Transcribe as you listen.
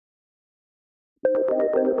The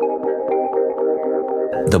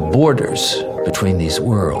borders between these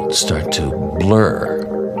worlds start to blur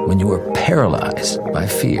when you are paralyzed by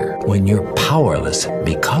fear, when you're powerless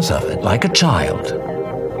because of it, like a child.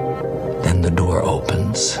 Then the door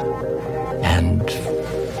opens and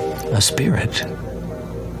a spirit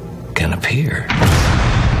can appear.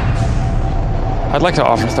 I'd like to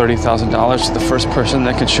offer $30,000 to the first person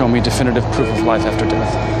that could show me definitive proof of life after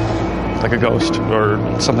death. Like a ghost or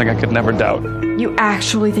something I could never doubt. You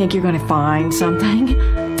actually think you're going to find something?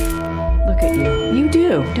 Look at you. You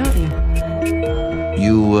do, don't you?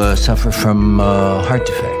 You suffer from heart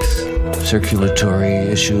defects, circulatory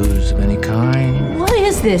issues of any kind. What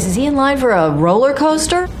is this? Is he in line for a roller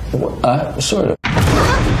coaster? Sort of.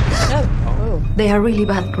 Oh. They are really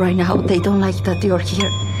bad right now. They don't like that you're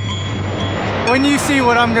here. When you see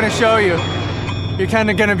what I'm gonna show you, you're kind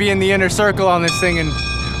of gonna be in the inner circle on this thing and,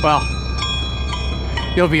 well,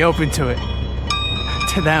 you'll be open to it.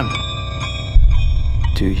 To them.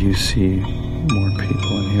 Do you see more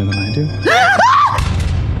people in here than I do?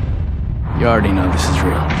 You already know this is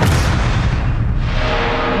real.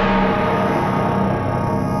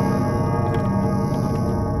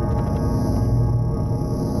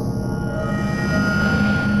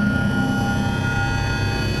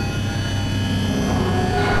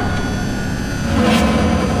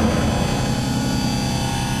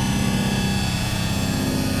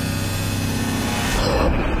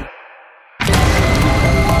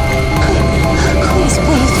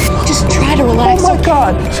 Please, just try to relax. Oh my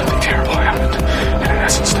God! Something terrible happened, and it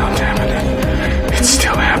hasn't stopped happening. It's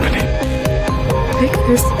still happening. Pick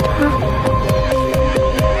this up.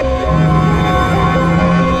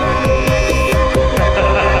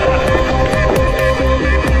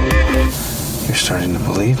 You're starting to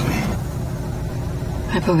believe me.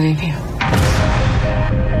 I believe you.